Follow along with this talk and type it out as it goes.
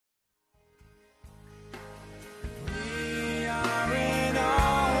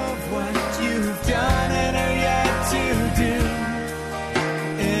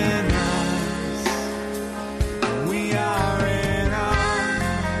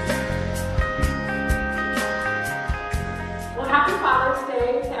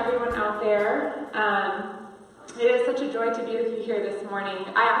joy to be with you here this morning.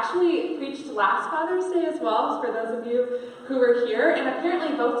 I actually preached last Father's Day as well, for those of you who were here, and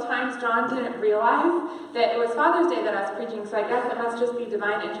apparently both times John didn't realize that it was Father's Day that I was preaching, so I guess it must just be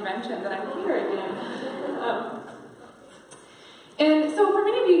divine intervention that I'm here again. And so for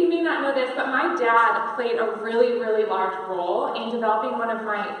many of you may not know this, but my dad played a really, really large role in developing one of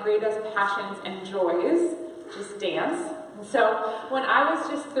my greatest passions and joys, just dance. So when I was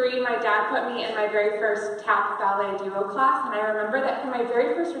just 3, my dad put me in my very first tap ballet duo class, and I remember that for my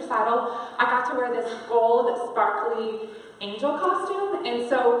very first recital, I got to wear this gold, sparkly angel costume, and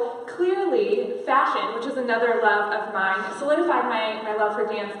so clearly fashion, which is another love of mine, solidified my love for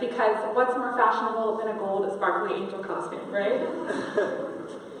dance, because what's more fashionable than a gold, sparkly angel costume, right?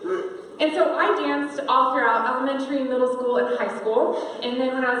 And so I danced all throughout elementary, middle school, and high school. And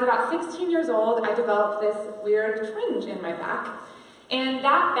then when I was about 16 years old, I developed this weird twinge in my back. And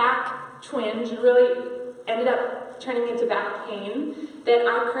that back twinge really ended up turning into back pain that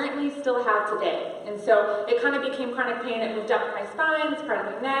I currently still have today. And so it kind of became chronic pain. It moved up my spine, it's part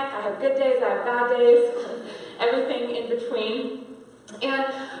of my neck. I have good days, I have bad days, everything in between. And,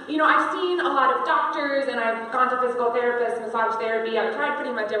 I've seen a lot of doctors, and I've gone to physical therapists, massage therapy. I've tried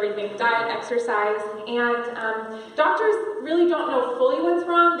pretty much everything, diet, exercise, and doctors really don't know fully what's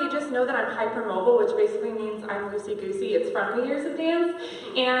wrong. They just know that I'm hypermobile, which basically means I'm loosey-goosey. It's from the years of dance.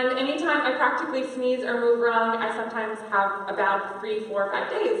 And anytime I practically sneeze or move wrong, I sometimes have a bad 3, 4, 5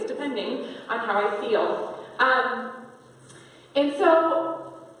 days, depending on how I feel. And so,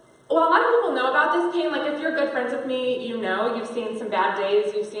 well, a lot of people know about this pain. Like, if you're good friends with me, you've seen some bad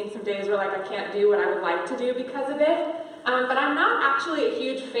days. You've seen some days where, I can't do what I would like to do because of it. But I'm not actually a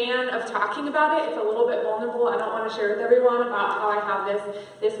huge fan of talking about it. It's a little bit vulnerable. I don't want to share with everyone about how I have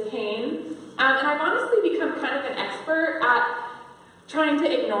this pain. And I've honestly become kind of an expert at trying to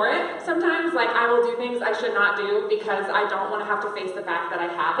ignore it sometimes. I will do things I should not do because I don't want to have to face the fact that I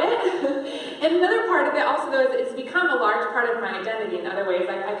have it. And another part of it also, though, is it's become a large part of my identity in other ways.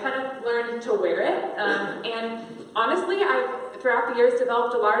 I kind of learned to wear it. And honestly, I've, throughout the years,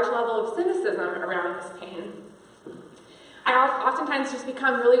 developed a large level of cynicism around this pain. I oftentimes just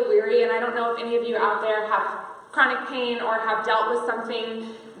become really weary, and I don't know if any of you out there have chronic pain or have dealt with something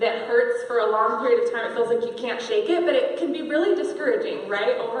that hurts for a long period of time. It feels like you can't shake it, but it can be really discouraging,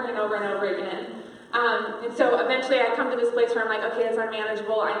 right? Over and over and over again. And so eventually I come to this place where I'm like, okay, it's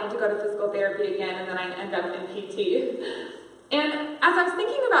unmanageable. I need to go to physical therapy again, and then I end up in PT. And as I was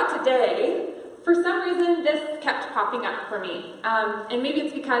thinking about today, for some reason, this kept popping up for me. And maybe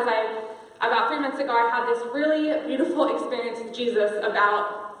it's because about 3 months ago, I had this really beautiful experience with Jesus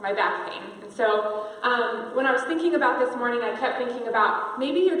about my back pain. And so when I was thinking about this morning, I kept thinking about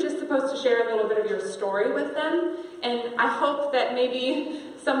maybe you're just supposed to share a little bit of your story with them. And I hope that maybe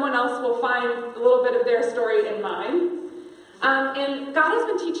someone else will find a little bit of their story in mine. And God has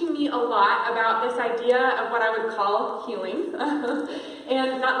been teaching me a lot about this idea of what I would call healing.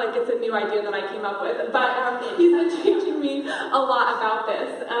 And not like it's a new idea that I came up with, but He's been teaching me a lot about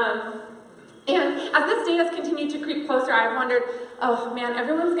this. And as this day has continued to creep closer, I've wondered, oh man,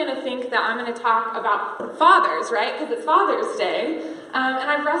 everyone's going to think that I'm going to talk about fathers, right? Because it's Father's Day.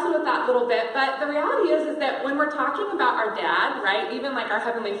 And I've wrestled with that a little bit. But the reality is that when we're talking about our dad, right, even like our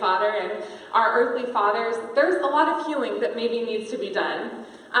Heavenly Father and our earthly fathers, there's a lot of healing that maybe needs to be done.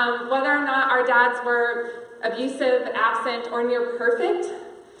 Whether or not our dads were abusive, absent, or near perfect,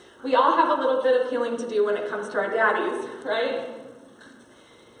 we all have a little bit of healing to do when it comes to our daddies, right?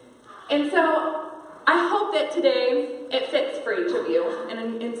 And so I hope that today it fits for each of you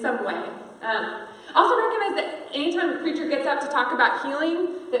in some way. Also recognize that anytime a preacher gets up to talk about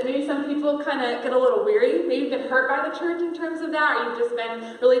healing, that maybe some people kind of get a little weary. Maybe you've been hurt by the church in terms of that, or you've just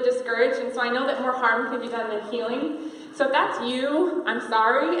been really discouraged. And so I know that more harm can be done than healing. So if that's you, I'm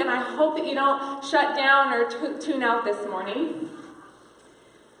sorry, and I hope that you don't shut down or tune out this morning.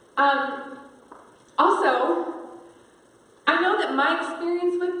 Also, I know that my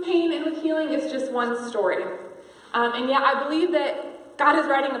experience with pain and with healing is just one story. And yet I believe that God is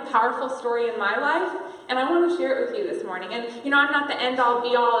writing a powerful story in my life, and I want to share it with you this morning. And, I'm not the end-all,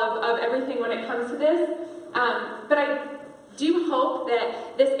 be-all of everything when it comes to this, but I do hope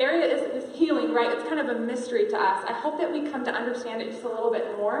that this area is healing, right? It's kind of a mystery to us. I hope that we come to understand it just a little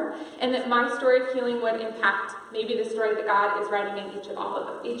bit more, and that my story of healing would impact maybe the story that God is writing in each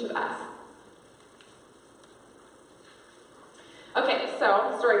of us. Okay,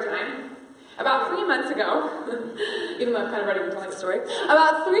 so story time. About 3 months ago, even though I'm kind of ready to tell the story,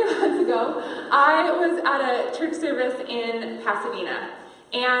 about 3 months ago, I was at a church service in Pasadena.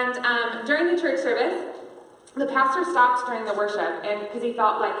 And during the church service, the pastor stopped during the worship, and because he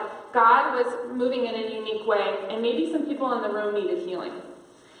felt like God was moving in a unique way, and maybe some people in the room needed healing.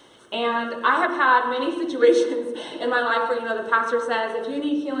 And I have had many situations in my life where, the pastor says, if you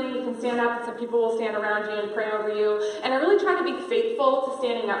need healing, you can stand up, and some people will stand around you and pray over you. And I really try to be faithful to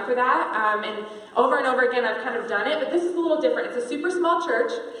standing up for that. And over again, I've kind of done it, but this is a little different. It's a super small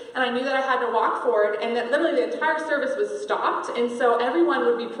church, and I knew that I had to walk forward, and that literally the entire service was stopped, and so everyone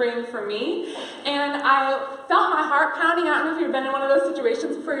would be praying for me. And I felt my heart pounding. I don't know if you've been in one of those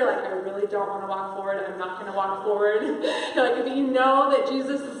situations before. You're like, I really don't want to walk forward. I'm not going to walk forward. You're like, if you know that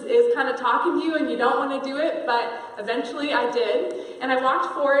Jesus is kind of talking to you and you don't want to do it, but eventually I did. And I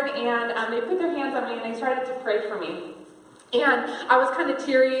walked forward, and they put their hands on me, and they started to pray for me. And I was kind of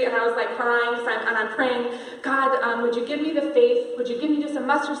teary, and I was like crying, and I'm praying, God, would you give me the faith? Would you give me just a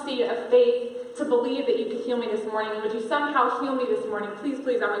mustard seed of faith to believe that you could heal me this morning? And would you somehow heal me this morning? Please,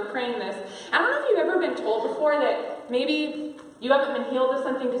 please, I'm praying this. I don't know if you've ever been told before that maybe you haven't been healed of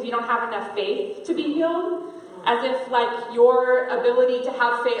something because you don't have enough faith to be healed. As if, like, your ability to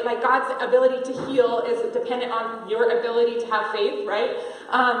have faith, like God's ability to heal is dependent on your ability to have faith, right?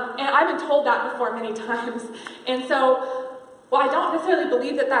 And I've been told that before many times. And so, well, I don't necessarily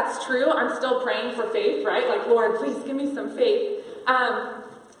believe that that's true. I'm still praying for faith, right? Like, Lord, please give me some faith.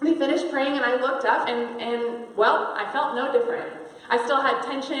 They finished praying, and I looked up, and well, I felt no different. I still had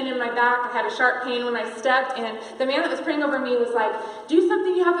tension in my back. I had a sharp pain when I stepped, and the man that was praying over me was like, do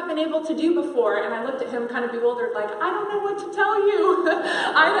something you haven't been able to do before. And I looked at him kind of bewildered, like, I don't know what to tell you.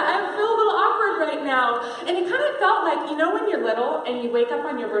 I feel a little awkward right now. And it kind of felt like, when you're little and you wake up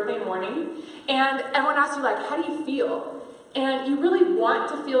on your birthday morning, and everyone asks you, like, how do you feel? And you really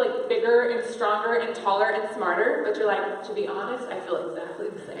want to feel like bigger and stronger and taller and smarter, but you're like, to be honest, I feel exactly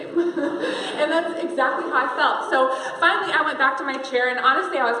the same. And that's exactly how I felt. So finally I went back to my chair, and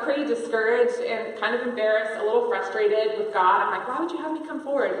honestly I was pretty discouraged and kind of embarrassed, a little frustrated with God. I'm like, why would you have me come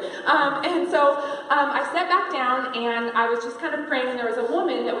forward? And so I sat back down, and I was just kind of praying, and there was a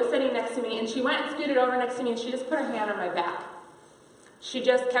woman that was sitting next to me, and she went and scooted over next to me, and she just put her hand on my back. She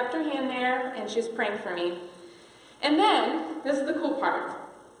just kept her hand there, and she was praying for me. And then, this is the cool part,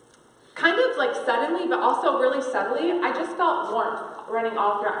 kind of like suddenly, but also really subtly, I just felt warmth running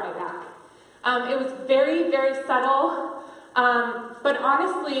all throughout my back. It was very, very subtle, but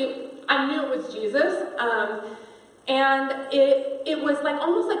honestly, I knew it was Jesus, and it was like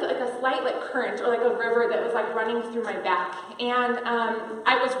almost like a slight like current or like a river that was like running through my back. And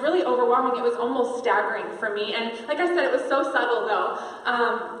I was really overwhelming. It was almost staggering for me. And like I said, it was so subtle though.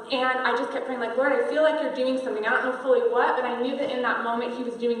 And I just kept praying like, Lord, I feel like you're doing something. I don't know fully what, but I knew that in that moment he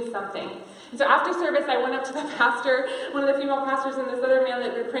was doing something. And so after service, I went up to the pastor, one of the female pastors, and this other man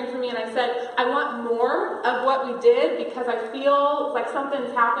that had been praying for me, and I said, I want more of what we did because I feel like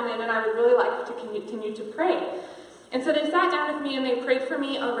something's happening, and I would really like to continue to pray. And so they sat down with me, and they prayed for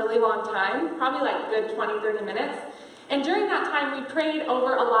me a really long time, probably like good 20, 30 minutes. And during that time, we prayed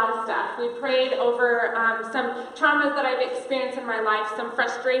over a lot of stuff. We prayed over some traumas that I've experienced in my life, some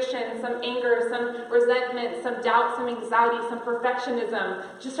frustration, some anger, some resentment, some doubt, some anxiety, some perfectionism.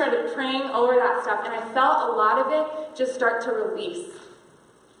 Just started praying over that stuff, and I felt a lot of it just start to release.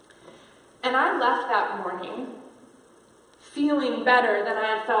 And I left that morning feeling better than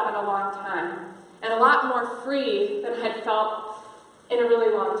I had felt in a long time, and a lot more free than I had felt in a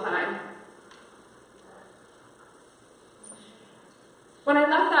really long time. When I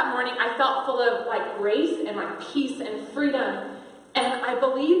left that morning, I felt full of like grace and like peace and freedom. And I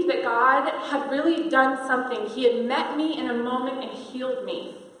believed that God had really done something. He had met me in a moment and healed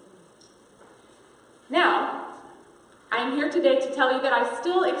me. Now, I'm here today to tell you that I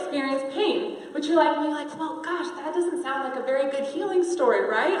still experience pain. But you're like me, like, well, gosh, that doesn't sound like a very good healing story,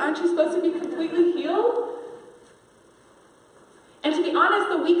 right? Aren't you supposed to be completely healed? And to be honest,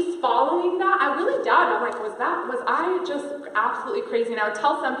 the weeks following that, I really doubted. I'm like, was I just absolutely crazy? And I would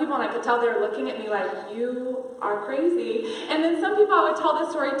tell some people, and I could tell they were looking at me like, you are crazy. And then some people I would tell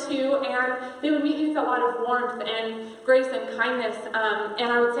this story to, and they would meet me with a lot of warmth and grace and kindness.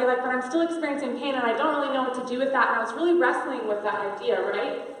 And I would say, like, but I'm still experiencing pain, and I don't really know what to do with that. And I was really wrestling with that idea,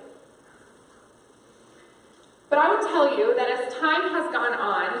 right? But I would tell you that as time has gone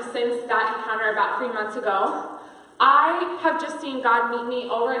on since that encounter about 3 months ago, I have just seen God meet me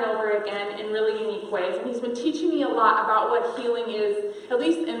over and over again in really unique ways. And he's been teaching me a lot about what healing is, at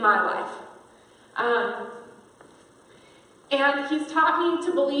least in my life. And he's taught me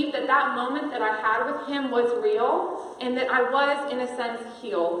to believe that that moment that I had with him was real, and that I was, in a sense,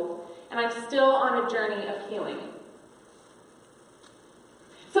 healed. And I'm still on a journey of healing.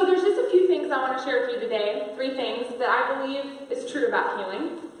 So there's just a few things I want to share with you today. 3 things that I believe is true about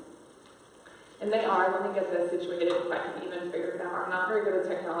healing. And they are. Let me get this situated if I can even figure it out. I'm not very good with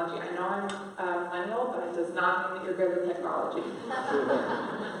technology. I know I'm a millennial, but it does not mean that you're good with technology.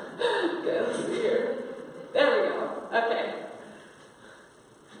 Good, let's see here. There we go. Okay.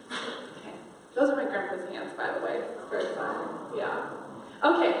 Those are my grandpa's hands, by the way. It's very fun. Yeah.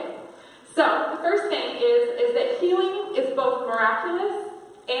 Okay. So, the first thing is that healing is both miraculous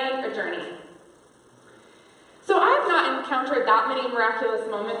and a journey. So I have not encountered that many miraculous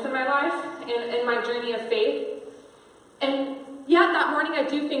moments in my life, in my journey of faith. And yet that morning I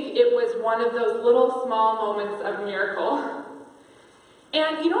do think it was one of those little small moments of miracle.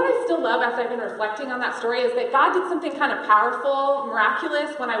 And you know what I still love as I've been reflecting on that story is that God did something kind of powerful,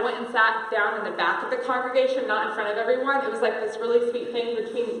 miraculous, when I went and sat down in the back of the congregation, not in front of everyone. It was like this really sweet thing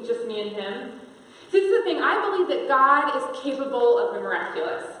between just me and him. See, this is the thing. I believe that God is capable of the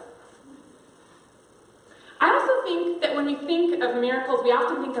miraculous. I also think that when we think of miracles, we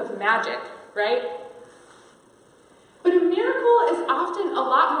often think of magic, right? But a miracle is often a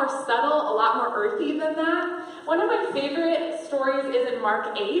lot more subtle, a lot more earthy than that. One of my favorite stories is in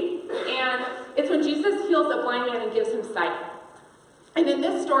Mark 8, and it's when Jesus heals a blind man and gives him sight. And in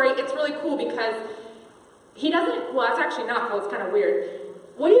this story, it's really cool because he doesn't, well, it's actually not cool, it's kind of weird.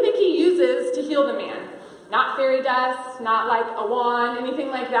 What do you think he uses to heal the man? Not fairy dust, not like a wand, anything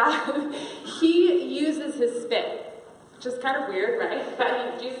like that. He uses his spit, which is kind of weird, right?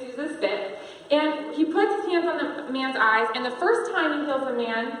 But Jesus uses spit. And he puts his hands on the man's eyes, and the first time he heals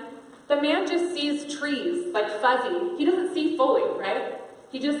the man just sees trees, like fuzzy. He doesn't see fully, right?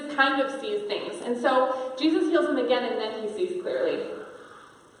 He just kind of sees things. And so Jesus heals him again, and then he sees clearly.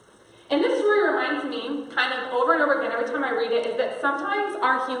 And this story reminds me, kind of over and over again, every time I read it, is that sometimes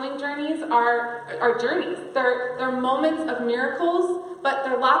our healing journeys are journeys. They're moments of miracles, but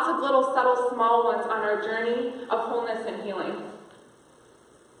they're lots of little subtle small ones on our journey of wholeness and healing.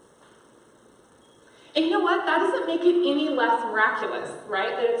 And you know what? That doesn't make it any less miraculous,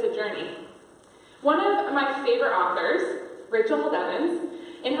 right? That it's a journey. One of my favorite authors, Rachel Held Evans,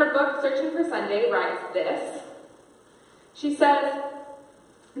 in her book, Searching for Sunday, writes this. She says,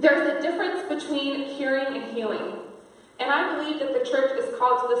 "There's a difference between curing and healing. And I believe that the church is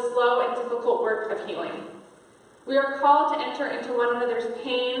called to the slow and difficult work of healing. We are called to enter into one another's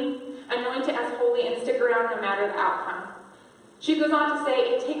pain, anoint it as holy, and stick around no matter the outcome." She goes on to say,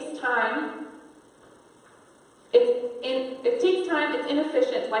 it takes time. It's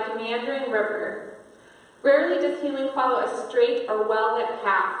inefficient, like a meandering river. Rarely does healing follow a straight or well-lit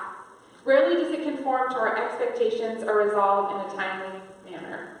path. Rarely does it conform to our expectations or resolve in a timely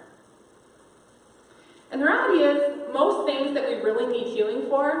manner. And the reality is, most things that we really need healing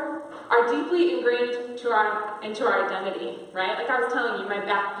for are deeply ingrained into our identity, right? Like I was telling you, my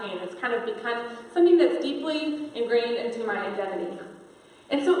back pain has kind of become something that's deeply ingrained into my identity.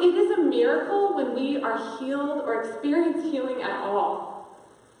 And so it is a miracle when we are healed or experience healing at all.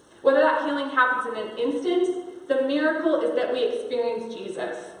 Whether that healing happens in an instant, the miracle is that we experience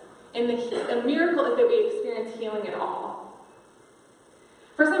Jesus. And the miracle is that we experience healing at all.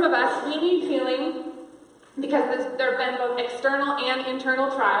 For some of us, we need healing because there have been both external and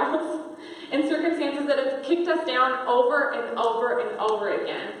internal trials and circumstances that have kicked us down over and over and over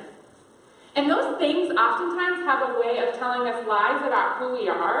again. And those things oftentimes have a way of telling us lies about who we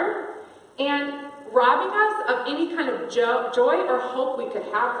are and robbing us of any kind of joy or hope we could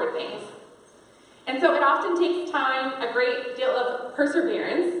have for things. And so it often takes time, a great deal of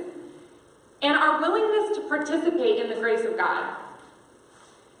perseverance, and our willingness to participate in the grace of God,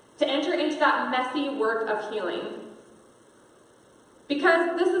 to enter into that messy work of healing.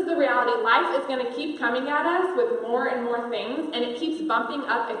 Because this is the reality. Life is going to keep coming at us with more and more things, and it keeps bumping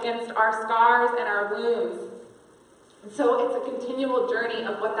up against our scars and our wounds. And so it's a continual journey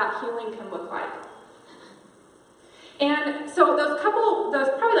of what that healing can look like. And so those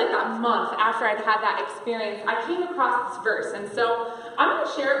probably like that month after I'd had that experience, I came across this verse. And so I'm going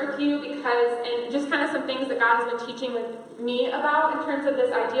to share it with you and just kind of some things that God has been teaching with me about in terms of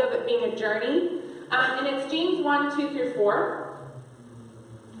this idea of it being a journey. And it's James 1:2-4.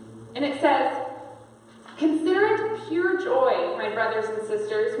 And it says, "Consider it pure joy, my brothers and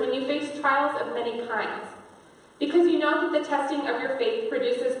sisters, when you face trials of many kinds, because you know that the testing of your faith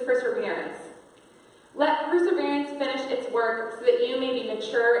produces perseverance. Let perseverance finish its work so that you may be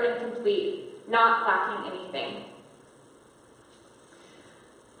mature and complete, not lacking anything."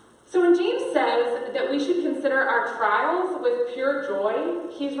 So when James says that we should consider our trials with pure joy,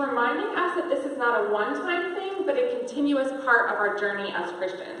 he's reminding us that this is not a one-time thing, but a continuous part of our journey as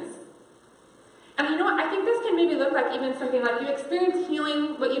Christians. And you know what? I think this can maybe look like even something like you experience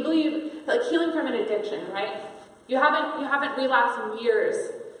healing, what you believe, like healing from an addiction, right? You haven't relapsed in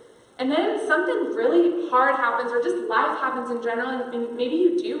years. And then something really hard happens, or just life happens in general, and maybe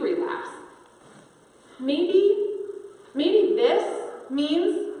you do relapse. Maybe this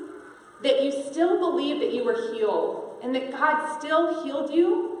means that you still believe that you were healed, and that God still healed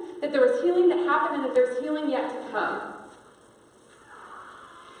you, that there was healing that happened, and that there's healing yet to come.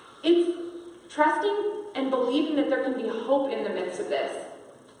 It's trusting and believing that there can be hope in the midst of this.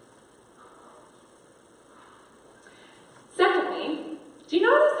 Secondly, do you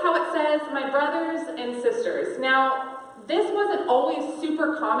notice how it says, my brothers and sisters? Now, this wasn't always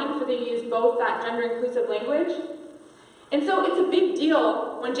super common for them to use both that gender-inclusive language. And so it's a big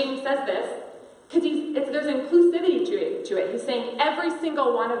deal when James says this, because there's inclusivity to it. He's saying every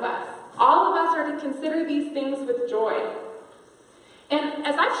single one of us, all of us are to consider these things with joy. And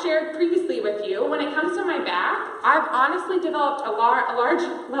as I've shared previously with you, when it comes to my back, I've honestly developed a large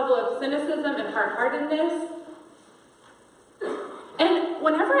level of cynicism and hard-heartedness. And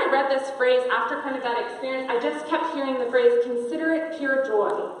whenever I read this phrase after kind of that experience, I just kept hearing the phrase, consider it pure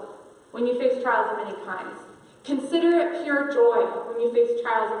joy when you face trials of many kinds. Consider it pure joy when you face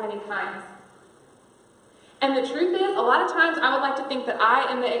trials of many kinds. And the truth is, a lot of times I would like to think that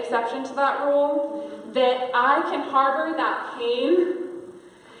I am the exception to that rule, that I can harbor that pain,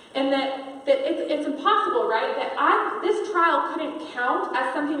 and that it's impossible, right? That this trial couldn't count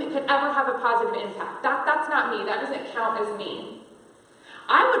as something that could ever have a positive impact. That's not me. That doesn't count as me.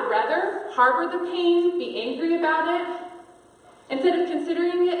 I would rather harbor the pain, be angry about it, instead of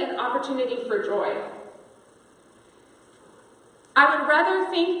considering it an opportunity for joy. I would rather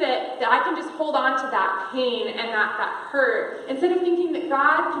think that I can just hold on to that pain and that hurt, instead of thinking that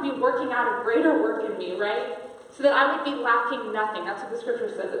God could be working out a greater work in me, right? So that I would be lacking nothing. That's what the scripture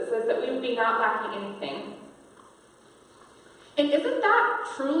says. It says that we would be not lacking anything. And isn't that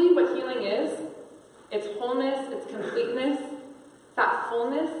truly what healing is? It's wholeness, it's completeness, that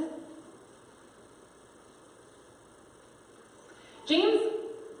fullness. James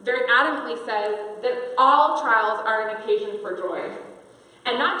very adamantly says that all trials are an occasion for joy.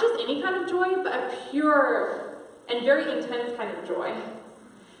 And not just any kind of joy, but a pure and very intense kind of joy.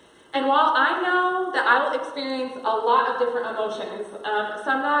 And while I know that I will experience a lot of different emotions,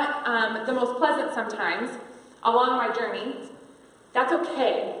 some not the most pleasant sometimes, along my journey, that's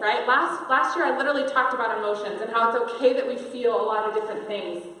okay, right? Last year I literally talked about emotions and how it's okay that we feel a lot of different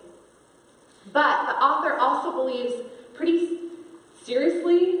things. But the author also believes pretty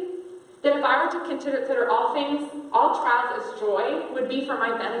seriously that if I were to consider all things, all trials as joy, would be for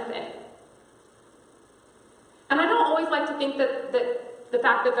my benefit. And I don't always like to think that the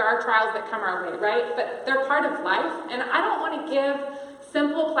fact that there are trials that come our way, right? But they're part of life, and I don't want to give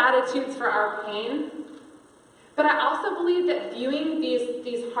simple platitudes for our pain. But I also believe that viewing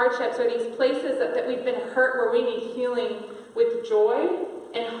these hardships or these places that we've been hurt where we need healing with joy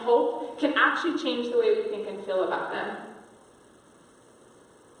and hope can actually change the way we think and feel about them.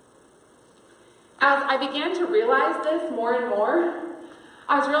 As I began to realize this more and more,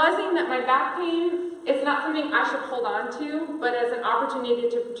 I was realizing that my back pain is not something I should hold on to, but as an opportunity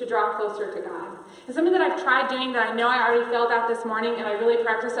to draw closer to God. It's something that I've tried doing that I know I already failed at this morning, and I really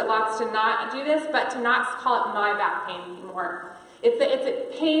practiced it lots to not do this, but to not call it my back pain anymore. It's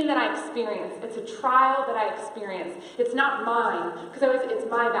a pain that I experience. It's a trial that I experience. It's not mine, because it's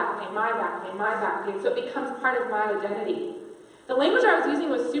my back pain, my back pain, my back pain, so it becomes part of my identity. The language I was using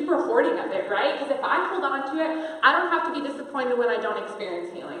was super hoarding of it, right? Because if I hold on to it, I don't have to be disappointed when I don't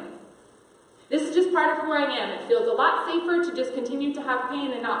experience healing. This is just part of who I am. It feels a lot safer to just continue to have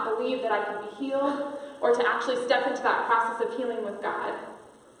pain and not believe that I can be healed, or to actually step into that process of healing with God.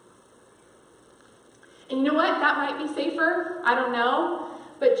 And you know what? That might be safer. I don't know.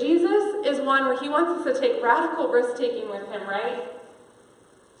 But Jesus is one where he wants us to take radical risk-taking with him, right?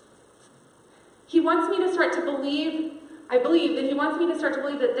 He wants me to start to believe, I believe that he wants me to start to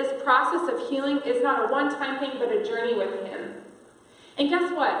believe that this process of healing is not a one-time thing, but a journey with him. And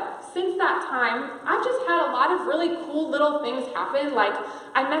guess what? Since that time, I've just had a lot of really cool little things happen. Like,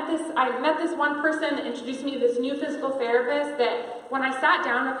 I met this one person that introduced me to this new physical therapist that when I sat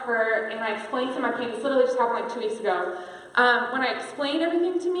down with her and I explained some of my pain, this literally just happened like 2 weeks ago. When I explained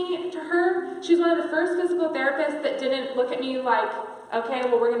everything to her, she was one of the first physical therapists that didn't look at me like, okay,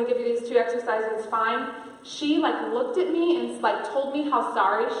 well, we're going to give you these 2 exercises, fine. She looked at me and told me how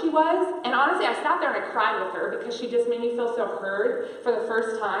sorry she was. And honestly, I sat there and I cried with her because she just made me feel so heard for the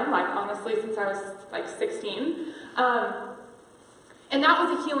first time, honestly, since I was 16. And that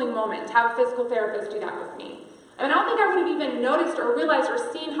was a healing moment, to have a physical therapist do that with me. I mean, I don't think I would have even noticed or realized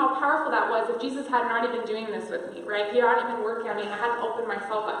or seen how powerful that was if Jesus hadn't already been doing this with me, right? He had already been working on me, and I hadn't opened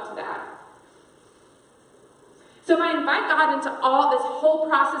myself up to that. So if I invite God into all this whole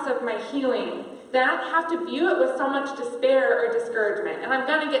process of my healing, then I don't have to view it with so much despair or discouragement. And I'm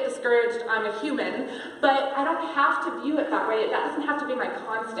going to get discouraged, I'm a human, but I don't have to view it that way. That doesn't have to be my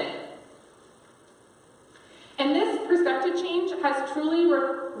constant. And this perspective change has truly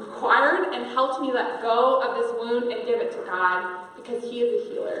required and helped me let go of this wound and give it to God, because He is a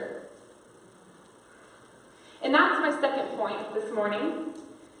healer. And that's my second point this morning,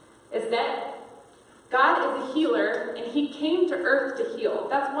 is that God is a healer, and He came to earth to heal.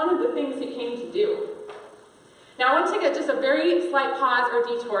 That's one of the things He came to do. Now, I want to take just a very slight pause or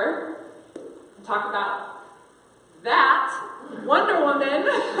detour and talk about that, Wonder Woman.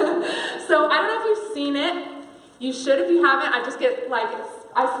 So, I don't know if you've seen it. You should if you haven't. I just get,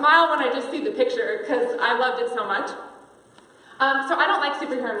 I smile when I just see the picture, because I loved it so much. So I don't like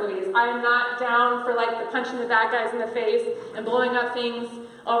superhero movies. I'm not down for the punching the bad guys in the face and blowing up things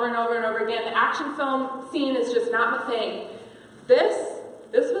over and over and over again. The action film scene is just not my thing. This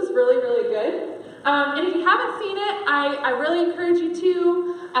was really, really good. And if you haven't seen it, I really encourage you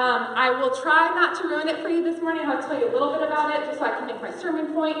to. I will try not to ruin it for you this morning. I'll tell you a little bit about it just so I can make my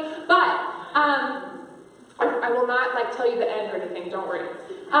sermon point. But I will not tell you the end or anything. Don't worry.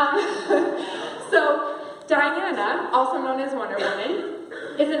 So Diana, also known as Wonder Woman,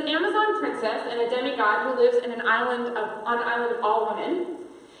 is an Amazon princess and a demigod who lives in on an island of all women.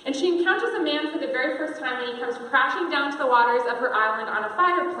 And she encounters a man for the very first time when he comes crashing down to the waters of her island on a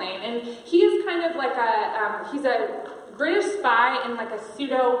fighter plane. And he is kind of he's a British spy in a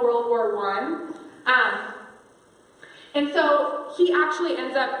pseudo World War I. And so he actually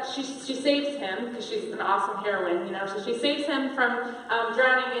ends up, she saves him, because she's an awesome heroine, so she saves him from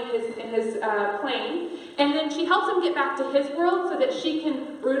drowning in his plane, and then she helps him get back to his world so that she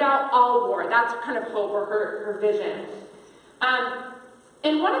can root out all war. That's kind of hope, or her vision.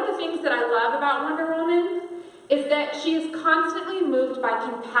 And one of the things that I love about Wonder Woman is that she is constantly moved by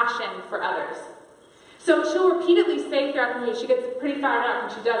compassion for others. So she'll repeatedly say throughout the movie, she gets pretty fired up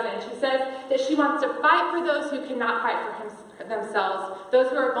when she does it, and she says that she wants to fight for those who cannot fight for themselves, those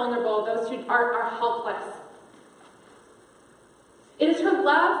who are vulnerable, those who are helpless. It is her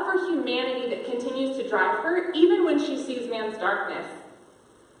love for humanity that continues to drive her, even when she sees man's darkness.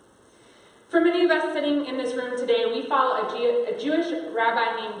 For many of us sitting in this room today, we follow a Jewish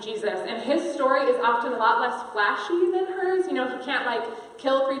rabbi named Jesus, and his story is often a lot less flashy than hers. He can't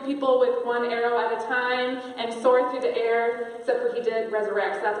kill 3 people with 1 arrow at a time and soar through the air, except for he did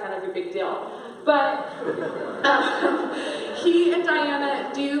resurrect, so that's kind of a big deal. But he and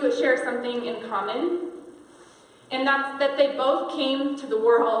Diana do share something in common, and that's that they both came to the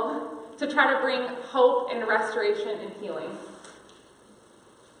world to try to bring hope and restoration and healing.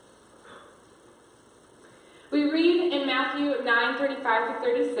 We read in Matthew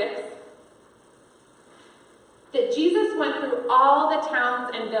 9:35-36 that Jesus went through all the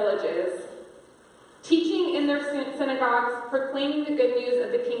towns and villages, teaching in their synagogues, proclaiming the good news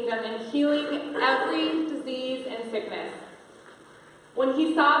of the kingdom, and healing every disease and sickness. When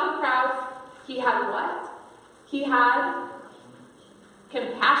he saw the crowds, he had what? He had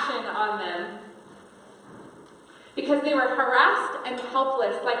compassion on them, because they were harassed and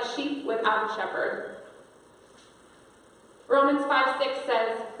helpless like sheep without a shepherd. Romans 5:6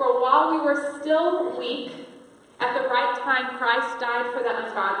 says, "For while we were still weak, at the right time Christ died for the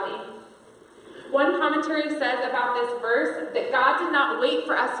ungodly." One commentary says about this verse that God did not wait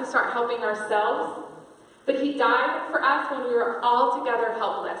for us to start helping ourselves, but He died for us when we were altogether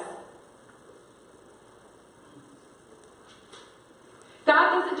helpless.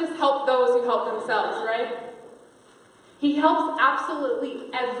 God doesn't just help those who help themselves, right? He helps absolutely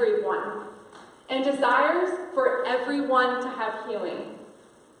everyone, and desires for everyone to have healing.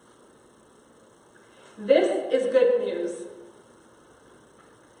 This is good news.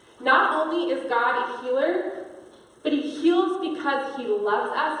 Not only is God a healer, but He heals because He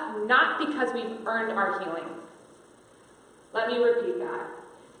loves us, not because we've earned our healing. Let me repeat that.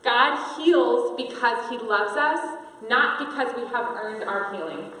 God heals because He loves us, not because we have earned our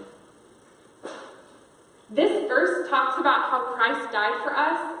healing. This verse talks about how Christ died for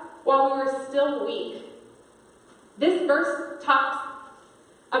us while we were still weak. This verse talks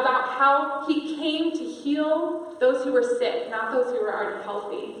about how He came to heal those who were sick, not those who were already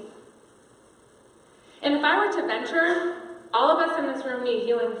healthy. And if I were to venture, all of us in this room need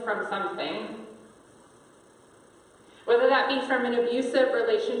healing from something. Whether that be from an abusive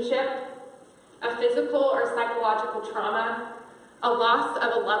relationship, a physical or psychological trauma, a loss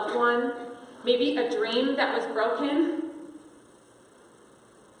of a loved one, maybe a dream that was broken.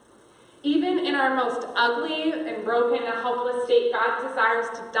 Even in our most ugly and broken and helpless state, God desires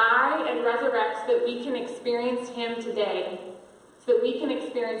to die and resurrect so that we can experience him today, so that we can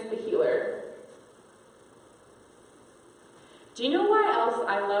experience the healer. Do you know why else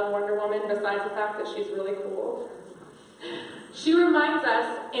I love Wonder Woman besides the fact that she's really cool? She reminds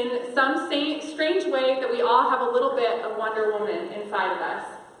us in some strange way that we all have a little bit of Wonder Woman inside of us.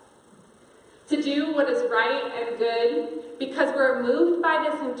 To do what is right and good, because we're moved by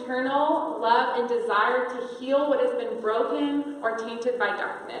this internal love and desire to heal what has been broken or tainted by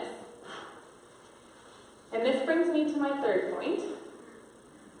darkness. And this brings me to my third point,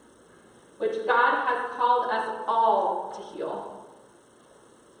 which God has called us all to heal.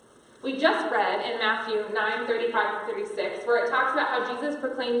 We just read in Matthew 9:35-36, where it talks about how Jesus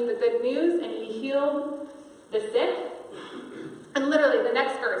proclaimed the good news and he healed the sick. And literally, the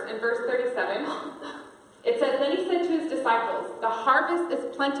next verse, in verse 37, it says, "Then he said to his disciples, 'The harvest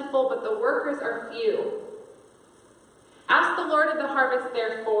is plentiful, but the workers are few. Ask the Lord of the harvest,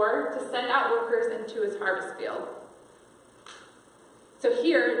 therefore, to send out workers into his harvest field.'" So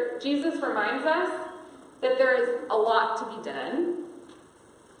here, Jesus reminds us that there is a lot to be done.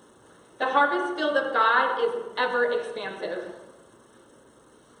 The harvest field of God is ever expansive.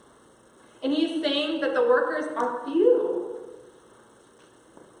 And he's saying that the workers are few.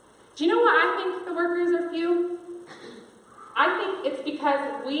 Do you know why I think the workers are few? I think it's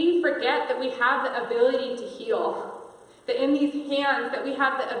because we forget that we have the ability to heal. That in these hands, that we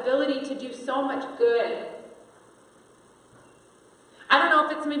have the ability to do so much good. I don't know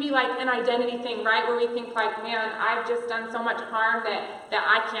if it's maybe like an identity thing, right? Where we think like, man, I've just done so much harm that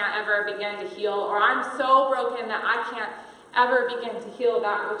I can't ever begin to heal. Or I'm so broken that I can't ever begin to heal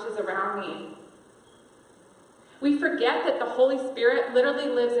that which is around me. We forget that the Holy Spirit literally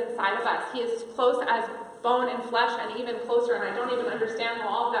lives inside of us. He is close as bone and flesh and even closer, and I don't even understand how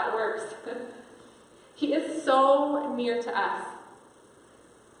all of that works. He is so near to us.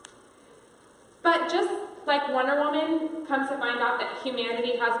 But just like Wonder Woman comes to find out that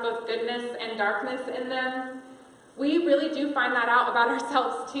humanity has both goodness and darkness in them, we really do find that out about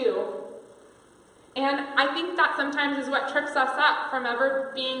ourselves too. And I think that sometimes is what trips us up from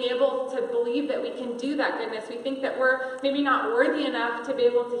ever being able to believe that we can do that goodness. We think that we're maybe not worthy enough to be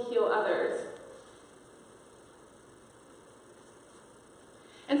able to heal others.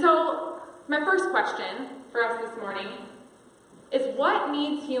 And so, my first question for us this morning is, what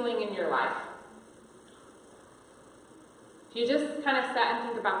needs healing in your life? If you just kind of sit and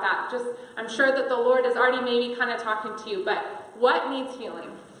think about that, I'm sure that the Lord is already maybe kind of talking to you, but what needs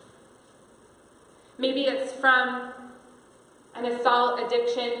healing? Maybe it's from an assault,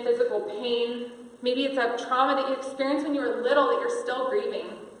 addiction, physical pain. Maybe it's a trauma that you experienced when you were little that you're still grieving.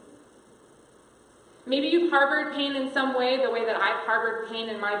 Maybe you've harbored pain in some way, the way that I've harbored pain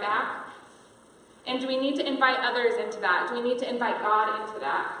in my back. And do we need to invite others into that? Do we need to invite God into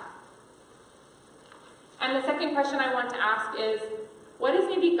that? And the second question I want to ask is, what is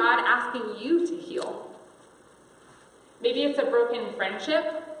maybe God asking you to heal? Maybe it's a broken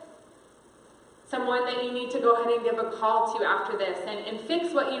friendship. Someone that you need to go ahead and give a call to after this and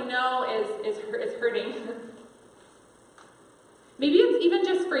fix what you know is hurting. Maybe it's even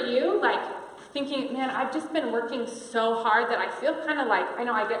just for you, like thinking, man, I've just been working so hard that I feel kind of like, I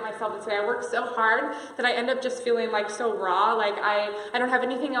know I get myself this way, I work so hard that I end up just feeling like so raw, like I don't have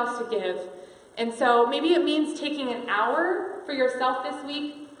anything else to give. And so maybe it means taking an hour for yourself this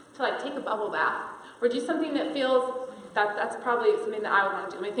week to like take a bubble bath or do something that feels, that's probably something that I would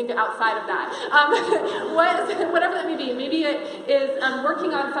want to do. I think outside of that. Whatever that may be. Maybe it is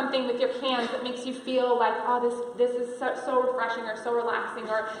working on something with your hands that makes you feel like, oh, this is so refreshing or so relaxing.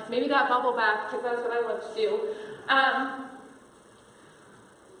 Or maybe that bubble bath, because that's what I love to do.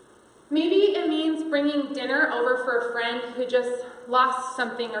 Maybe it means bringing dinner over for a friend who just lost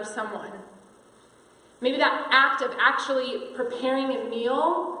something or someone. Maybe that act of actually preparing a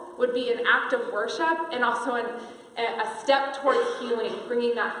meal would be an act of worship and also a step towards healing,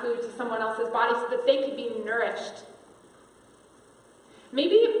 bringing that food to someone else's body so that they could be nourished.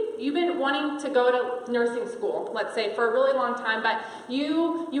 Maybe you've been wanting to go to nursing school, let's say, for a really long time, but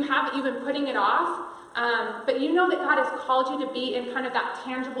you've been putting it off, but you know that God has called you to be in kind of that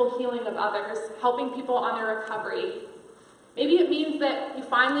tangible healing of others, helping people on their recovery. Maybe it means that you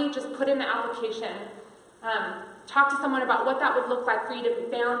finally just put in the application, talk to someone about what that would look like for you to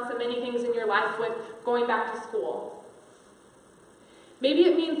balance the many things in your life with going back to school. Maybe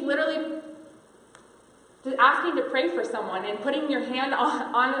it means literally asking to pray for someone and putting your hand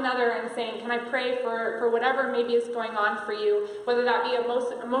on another and saying, can I pray for whatever maybe is going on for you, whether that be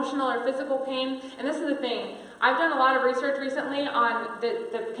emotional or physical pain. And this is the thing. I've done a lot of research recently on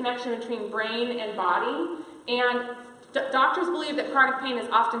the connection between brain and body, and doctors believe that chronic pain is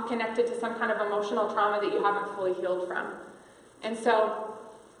often connected to some kind of emotional trauma that you haven't fully healed from. And so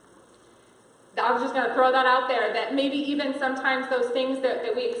I was just going to throw that out there, that maybe even sometimes those things that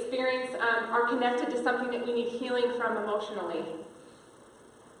we experience are connected to something that we need healing from emotionally.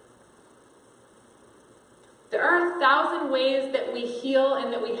 There are 1,000 ways that we heal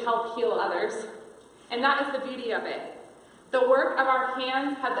and that we help heal others. And that is the beauty of it. The work of our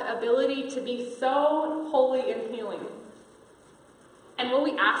hands have the ability to be so holy and healing. And will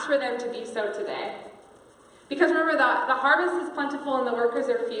we ask for them to be so today? Because remember, the harvest is plentiful and the workers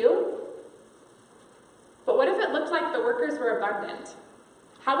are few. But what if it looked like the workers were abundant?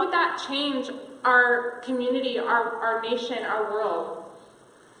 How would that change our community, our nation, our world?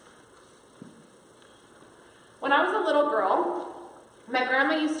 When I was a little girl, my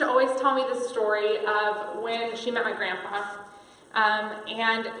grandma used to always tell me the story of when she met my grandpa.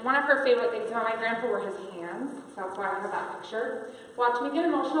 And one of her favorite things about my grandpa were his hands. So that's why I have that picture. Watch me get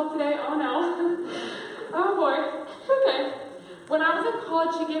emotional today. Oh no. Oh boy. Okay. When I was in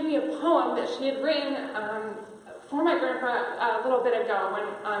college, she gave me a poem that she had written for my grandpa a little bit ago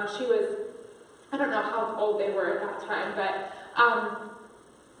when she was, I don't know how old they were at that time, but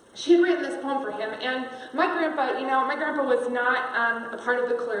she had written this poem for him. And my grandpa was not a part of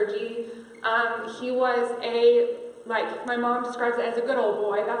the clergy. He was like my mom describes it as a good old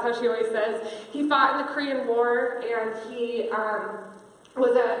boy. That's how she always says. He fought in the Korean War, and he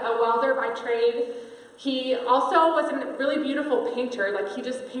was a welder by trade. He also was a really beautiful painter. Like, he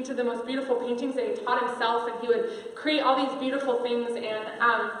just painted the most beautiful paintings, and he taught himself, and he would create all these beautiful things. And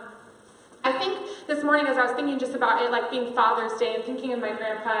I think this morning, as I was thinking just about it, like being Father's Day, and thinking of my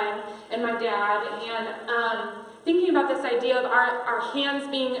grandpa and my dad, and thinking about this idea of our hands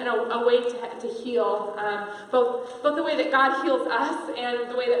being a way to heal, both the way that God heals us and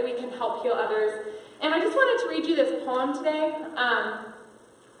the way that we can help heal others. And I just wanted to read you this poem today,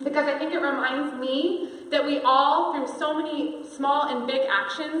 because I think it reminds me that we all, through so many small and big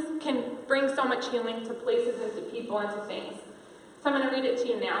actions, can bring so much healing to places and to people and to things. So I'm going to read it to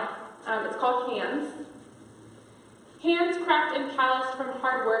you now. It's called Hands. Hands cracked and calloused from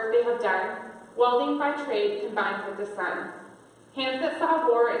hard work they have done, welding by trade combined with the sun. Hands that saw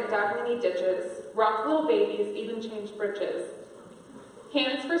war and dug many ditches, rocked little babies, even changed bridges.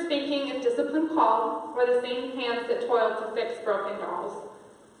 Hands for spanking and discipline called were the same hands that toiled to fix broken dolls.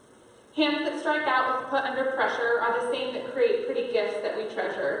 Hands that strike out if put under pressure are the same that create pretty gifts that we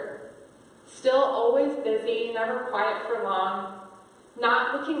treasure. Still always busy, never quiet for long,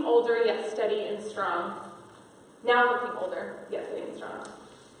 not looking older yet steady and strong. Now looking older yet steady and strong.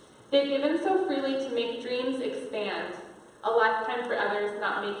 They've given so freely to make dreams expand, a lifetime for others,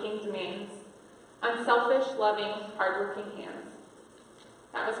 not making demands. Unselfish, loving, hardworking hands.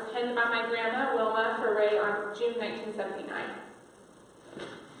 That was penned by my grandma, Wilma Ferre, on June 1979.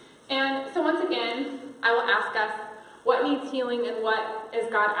 And so once again, I will ask us, what needs healing and what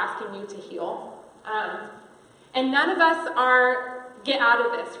is God asking you to heal? And none of us get out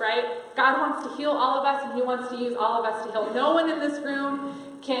of this, right? God wants to heal all of us, and he wants to use all of us to heal. No one in this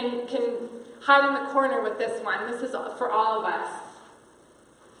room can hide in the corner with this one. This is for all of us.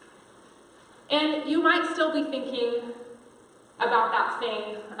 And you might still be thinking about that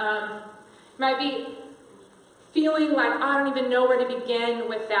thing. Might be feeling like, I don't even know where to begin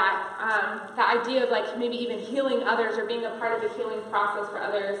with that. The idea of like maybe even healing others or being a part of the healing process for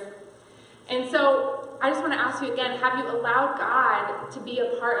others. And so I just want to ask you again, have you allowed God to be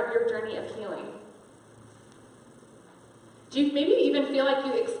a part of your journey of healing? Do you maybe even feel like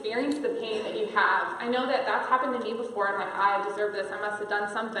you experience the pain that you have? I know that that's happened to me before. I'm like, I deserve this. I must have done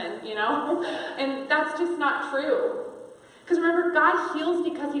something, you know? And that's just not true. Because remember, God heals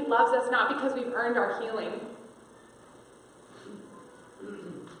because he loves us, not because we've earned our healing.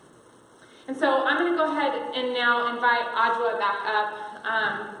 And so I'm going to go ahead and now invite Adjoa back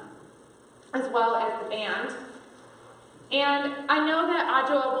up, as well as the band. And I know that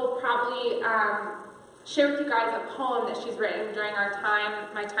Adjoa will probably share with you guys a poem that she's written during my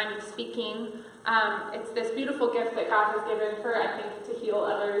time of speaking. It's this beautiful gift that God has given her, I think, to heal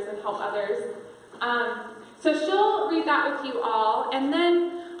others and help others. So she'll read that with you all. And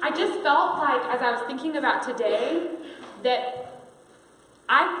then I just felt like, as I was thinking about today, that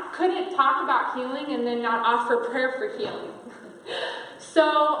I couldn't talk about healing and then not offer prayer for healing. So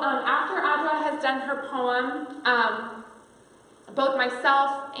after Adjoa has done her poem, both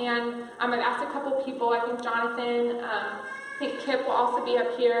myself and I've asked a couple people, I think Jonathan, I think Kip will also be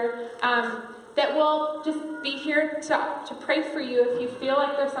up here, that will just be here to pray for you if you feel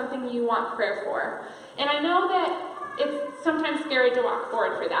like there's something you want prayer for. And I know that it's sometimes scary to walk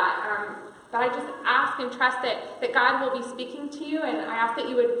forward for that, but I just ask and trust that God will be speaking to you, and I ask that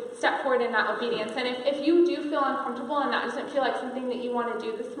you would step forward in that obedience. And if you do feel uncomfortable and that doesn't feel like something that you want to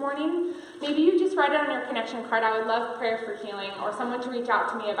do this morning, maybe you just write it on your connection card, I would love prayer for healing, or someone to reach out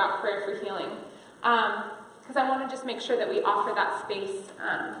to me about prayer for healing. Because I want to just make sure that we offer that space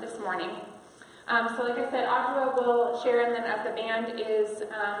this morning. So like I said, Audra will share, and then as the band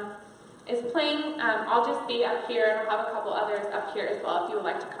is playing, I'll just be up here, and I'll have a couple others up here as well if you would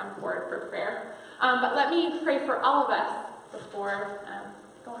like to come forward for prayer. But let me pray for all of us before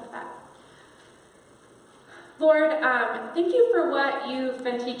going with that. Lord, thank you for what you've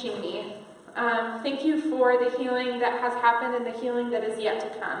been teaching me. Thank you for the healing that has happened and the healing that is yet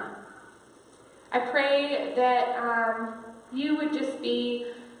to come. I pray that you would just be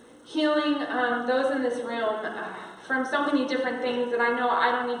healing those in this room from so many different things that I know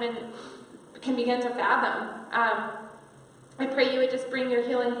I don't even can begin to fathom. I pray you would just bring your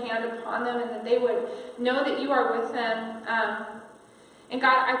healing hand upon them, and that they would know that you are with them. And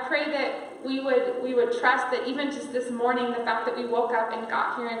God, I pray that we would trust that even just this morning, the fact that we woke up and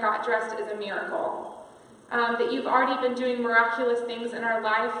got here and got dressed is a miracle. That you've already been doing miraculous things in our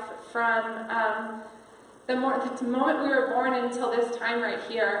life from the moment we were born until this time right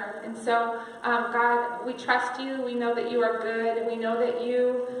here. And so, God, we trust you. We know that you are good. We know that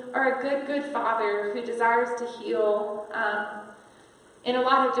you are a good, good Father who desires to heal in a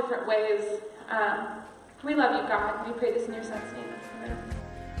lot of different ways. We love you, God. We pray this in your Son's name. Amen.